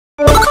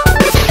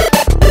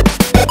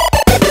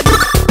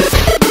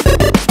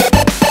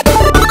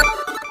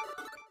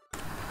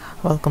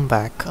Welcome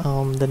back.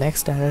 The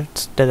next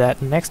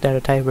data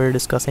type we're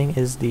discussing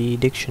is the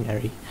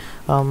dictionary.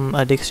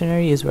 A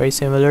dictionary is very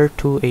similar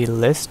to a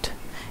list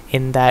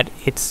in that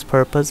its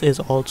purpose is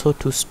also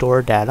to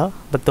store data,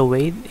 but the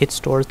way it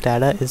stores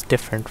data is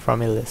different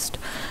from a list.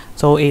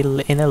 So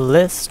in a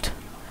list,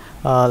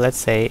 let's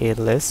say a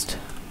list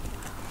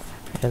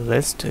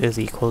is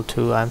equal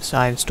to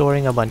I'm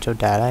storing a bunch of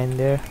data in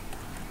there.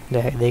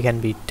 They can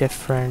be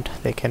different.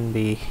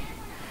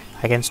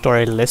 I can store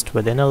a list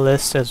within a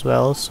list as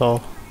well,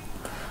 so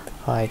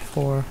 5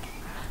 4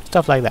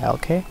 stuff like that.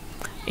 Okay,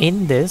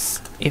 in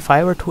this, if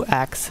I were to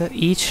access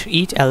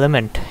each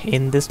element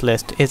in this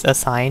list is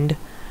assigned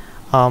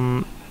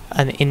an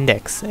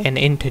index, an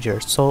integer.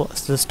 So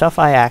the stuff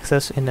I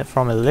access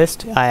from a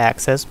list I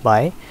access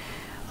by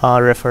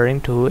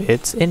referring to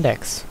its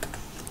index.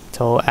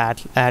 So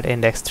at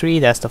index 3,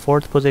 that's the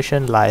 4th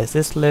position, lies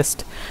this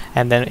list,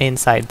 and then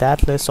inside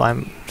that list,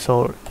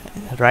 so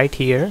right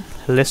here,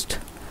 list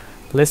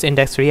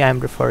index 3, I'm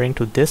referring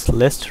to this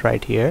list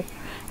right here,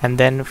 and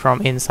then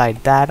from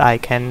inside that I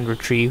can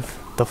retrieve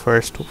the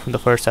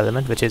first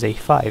element, which is a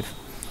 5.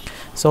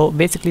 So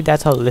basically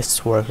that's how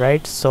lists work,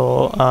 right?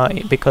 So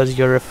because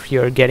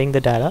you're getting the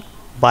data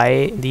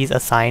by these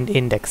assigned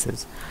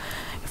indexes.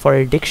 For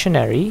a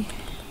dictionary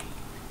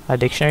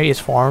is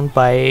formed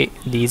by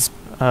these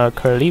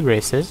curly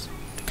braces,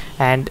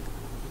 and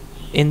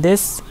in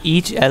this,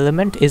 each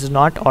element is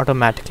not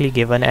automatically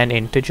given an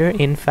integer.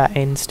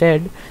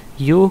 Instead,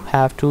 you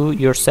have to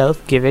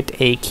yourself give it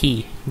a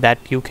key that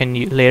you can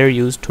later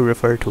use to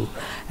refer to,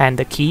 and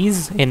the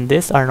keys in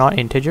this are not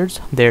integers,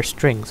 they're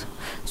strings.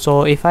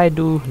 So if I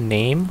do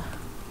name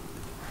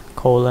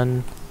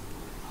colon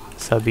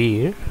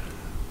Sabir,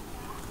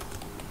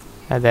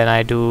 and then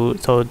I do,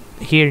 so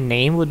here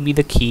name would be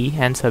the key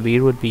and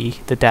Sabir would be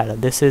the data.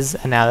 This is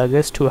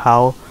analogous to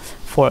how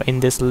for in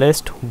this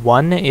list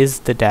 1 is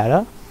the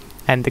data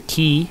and the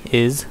key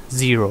is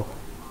 0.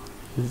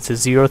 It's the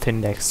 0th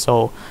index.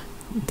 So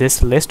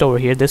this list over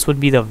here, this would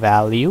be the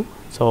value.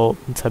 So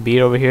Sabir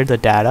over here, the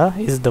data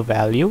is the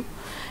value,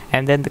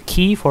 and then the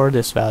key for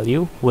this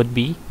value would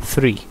be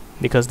 3,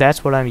 because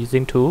that's what I'm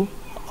using to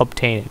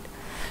obtain it.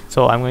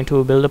 So I'm going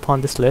to build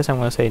upon this list. I'm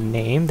going to say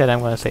name, then I'm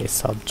going to say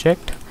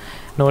subject.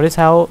 Notice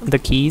how the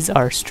keys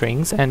are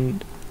strings,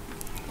 and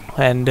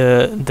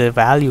the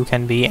value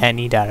can be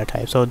any data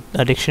type. So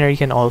a dictionary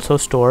can also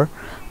store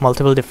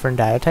multiple different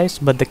data types,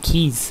 but the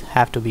keys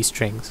have to be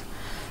strings.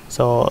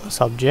 So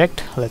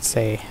subject, let's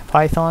say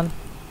Python,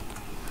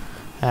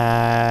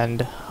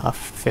 and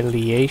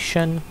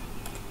affiliation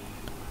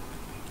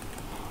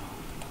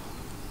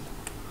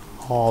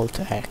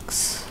Alt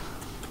X.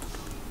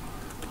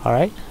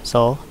 Alright,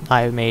 so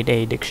I made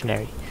a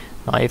dictionary.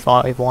 Now if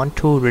I want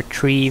to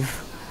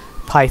retrieve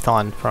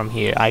Python from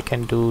here, I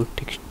can do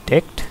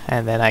dict,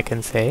 and then I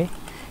can say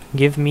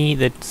give me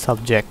the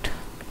subject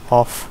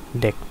of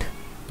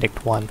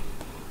dict1,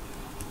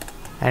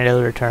 and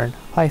it'll return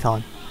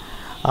Python.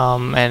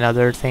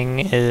 Another thing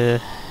is,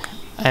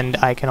 and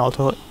I can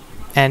also,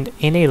 and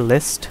in a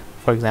list,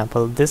 for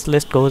example, this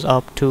list goes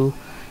up to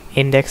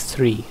index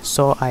 3,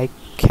 so I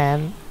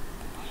can,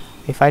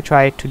 if I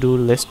try to do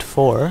list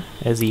 4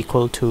 is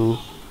equal to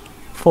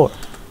 4,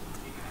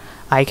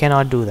 I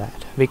cannot do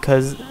that,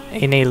 because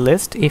in a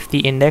list, if the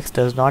index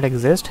does not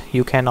exist,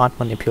 you cannot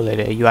manipulate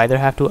it. You either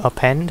have to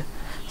append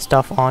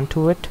stuff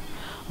onto it,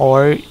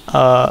 or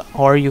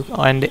you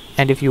and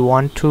if you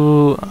want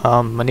to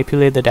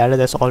manipulate the data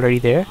that's already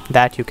there,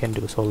 that you can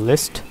do. So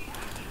list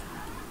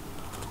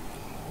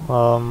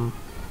oh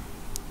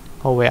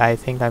wait, I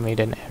think I made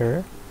an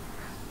error.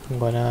 I'm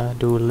gonna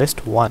do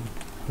list 1,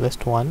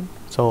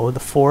 so the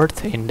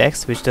 4th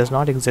index, which does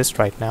not exist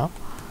right now.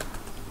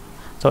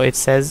 So it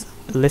says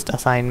list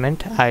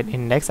assignment at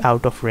index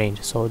out of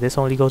range, so this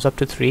only goes up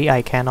to 3.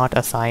 I cannot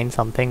assign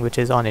something which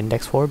is on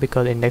index 4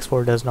 because index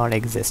 4 does not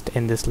exist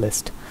in this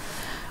list.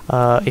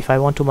 If I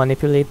want to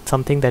manipulate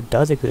something that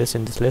does exist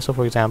in this list, so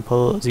for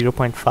example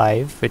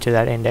 0.5, which is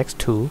at index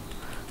 2,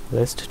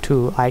 list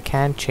 2, I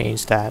can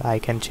change that. I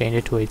can change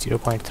it to a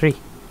 0.3.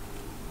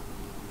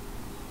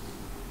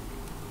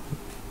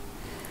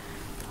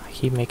 I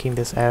keep making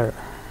this error.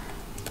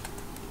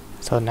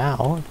 So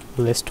now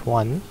list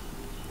 1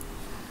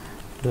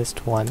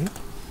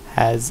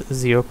 has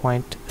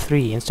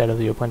 0.3 instead of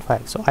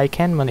 0.5. So I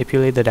can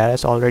manipulate the data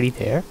that's already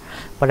there,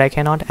 but I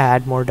cannot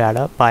add more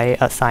data by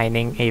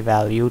assigning a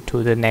value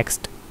to the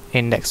next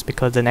index,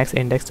 because the next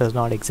index does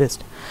not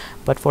exist.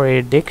 But for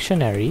a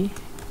dictionary,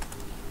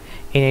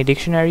 in a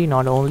dictionary,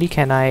 not only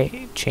can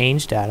I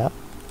change data,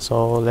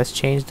 so let's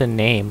change the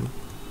name.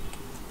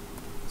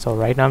 So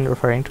right now I'm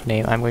referring to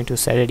name. I'm going to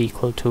set it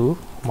equal to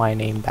my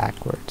name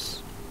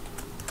backwards.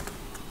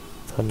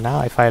 So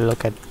now if I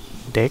look at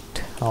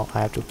dict, oh,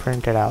 I have to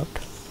print it out,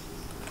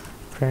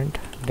 print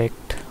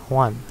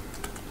dict1.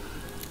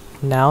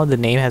 Now the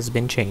name has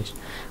been changed,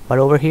 but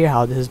over here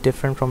how this is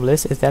different from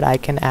list is that I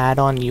can add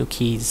on new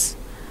keys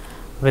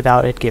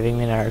without it giving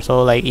me an error.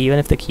 So like even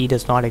if the key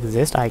does not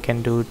exist, I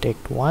can do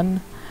dict1,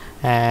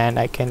 and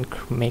I can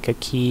make a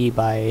key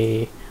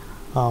by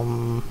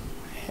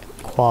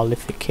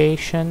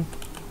qualification,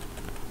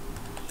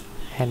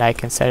 and I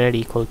can set it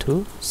equal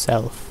to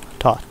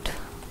self-taught.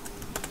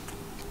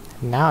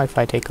 Now if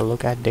I take a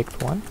look at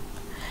dict1,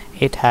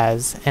 it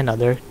has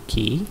another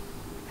key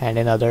and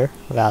another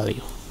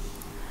value.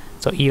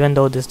 So even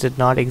though this did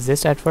not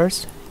exist at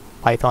first,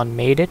 Python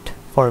made it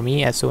for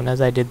me as soon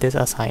as I did this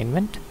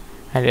assignment,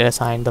 and it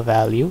assigned the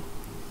value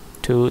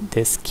to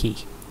this key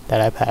that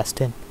I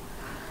passed in.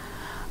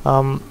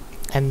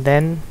 And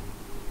then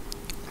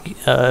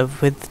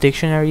with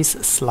dictionaries,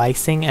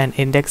 slicing and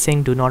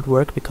indexing do not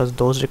work because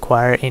those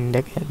require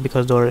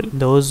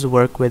those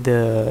work with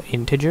the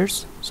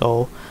integers.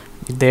 So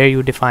there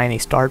you define a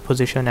start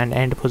position and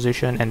end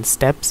position and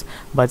steps,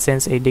 but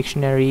since a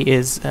dictionary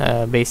is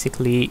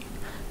basically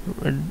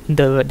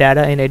the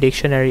data in a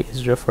dictionary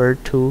is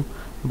referred to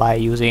by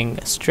using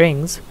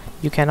strings,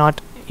 it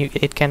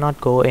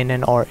cannot go in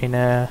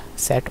a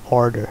set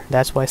order.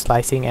 That's why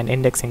slicing and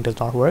indexing does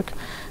not work,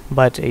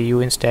 but you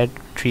instead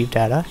retrieve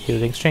data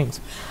using strings.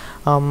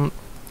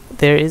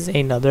 There is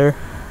another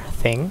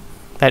thing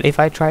that if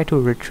I try to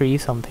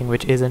retrieve something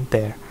which isn't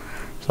there,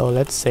 so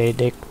let's say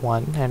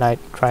dict1 and I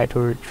try to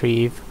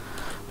retrieve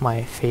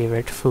my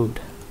favorite food,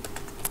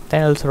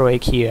 then it'll throw a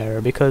key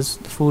error because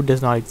the food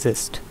does not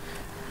exist.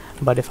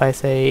 But if I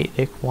say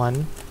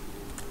dict1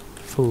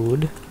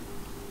 food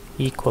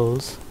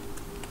equals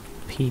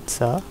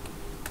pizza,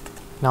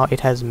 now it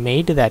has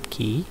made that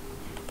key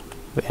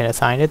and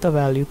assigned it the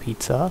value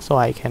pizza, so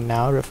I can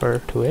now refer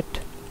to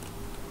it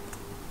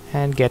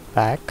and get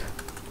back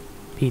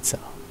pizza.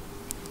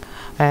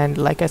 And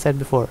like I said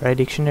before, a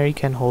dictionary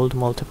can hold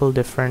multiple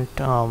different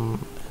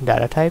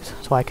data types,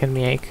 so I can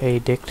make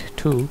a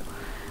dict2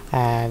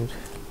 and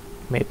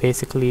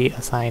basically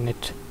assign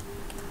it.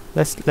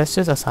 Let's just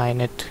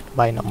assign it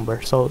by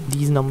number. So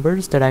these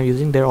numbers that I'm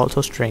using, they're also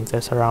strings. They're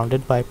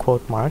surrounded by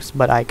quote marks,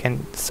 but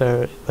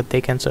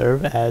they can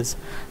serve as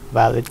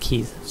valid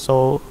keys.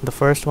 So the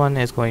first one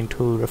is going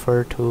to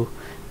refer to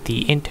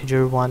the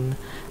integer one.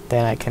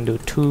 Then I can do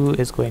 2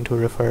 is going to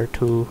refer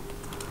to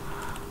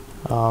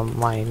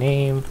my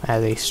name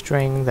as a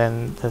string.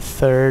 Then the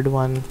third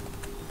one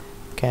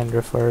can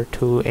refer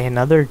to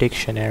another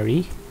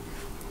dictionary,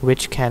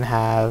 which can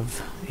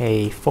have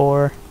a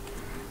 4,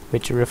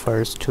 which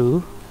refers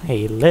to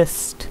a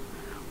list,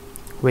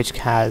 which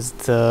has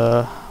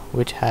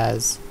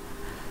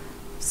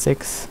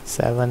 6,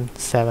 7,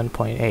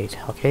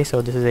 7.8. Okay,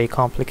 so this is a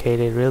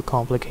real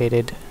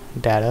complicated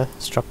data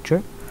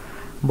structure,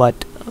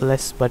 but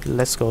let's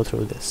go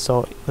through this.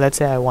 So let's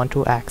say I want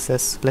to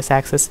access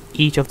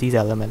each of these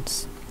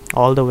elements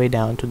all the way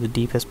down to the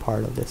deepest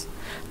part of this.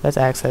 Let's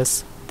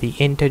access the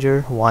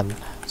integer 1,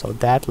 so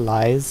that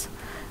lies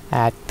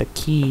at the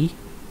key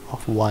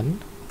of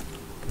 1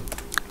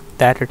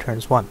 that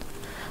returns 1.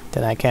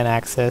 Then I can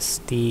access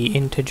the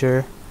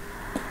integer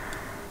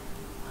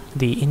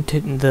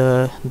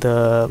then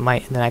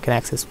I can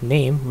access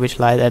name, which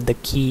lies at the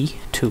key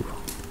 2.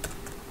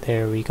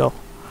 There we go.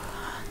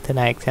 Then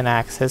I can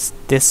access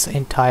this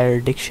entire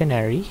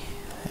dictionary,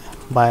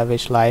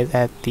 which lies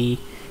at the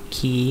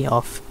key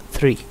of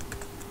 3.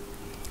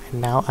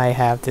 And now I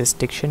have this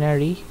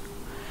dictionary,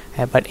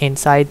 but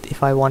inside,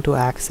 if I want to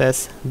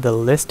access the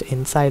list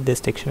inside this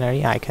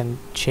dictionary, I can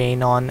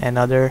chain on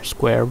another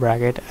square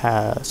bracket.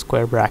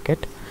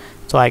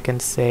 So I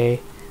can say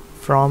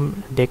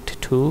from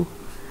dict2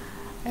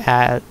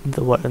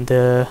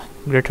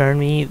 return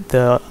me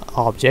the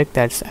object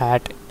that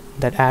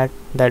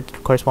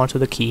corresponds to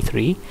the key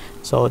 3,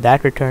 so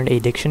that returned a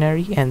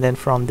dictionary, and then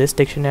from this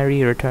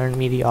dictionary return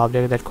me the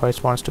object that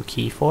corresponds to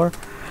key 4,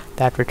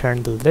 that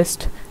returned the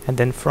list, and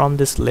then from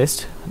this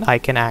list I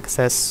can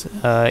access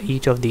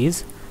each of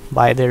these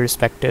by their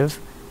respective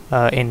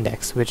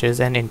index, which is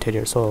an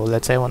integer. So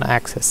let's say I want to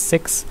access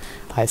 6,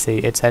 I say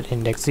it's at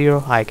index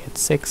 0, I get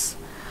 6.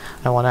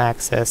 I want to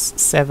access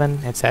 7,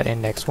 it's at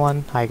index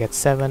 1, I get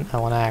 7. I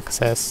want to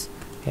access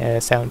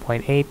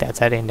 7.8,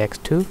 that's at index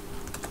 2,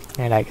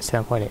 and I get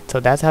 7.8. So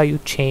that's how you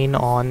chain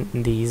on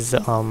these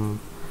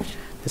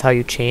that's how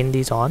you chain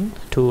these on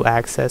to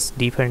access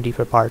deeper and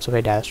deeper parts of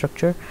a data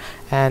structure.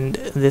 And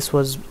this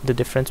was the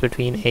difference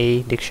between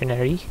a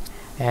dictionary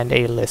and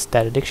a list.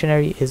 That a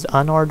dictionary is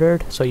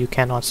unordered, so you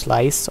cannot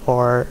slice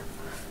or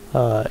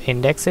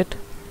index it,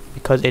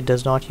 because it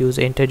does not use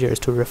integers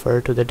to refer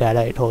to the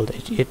data it holds.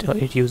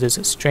 It uses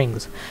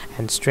strings,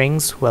 and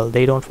strings, well,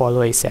 they don't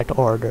follow a set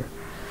order.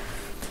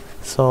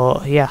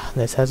 So yeah,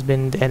 this has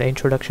been an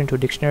introduction to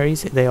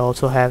dictionaries. They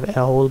also have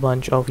a whole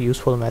bunch of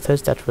useful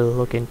methods that we'll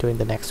look into in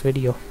the next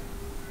video.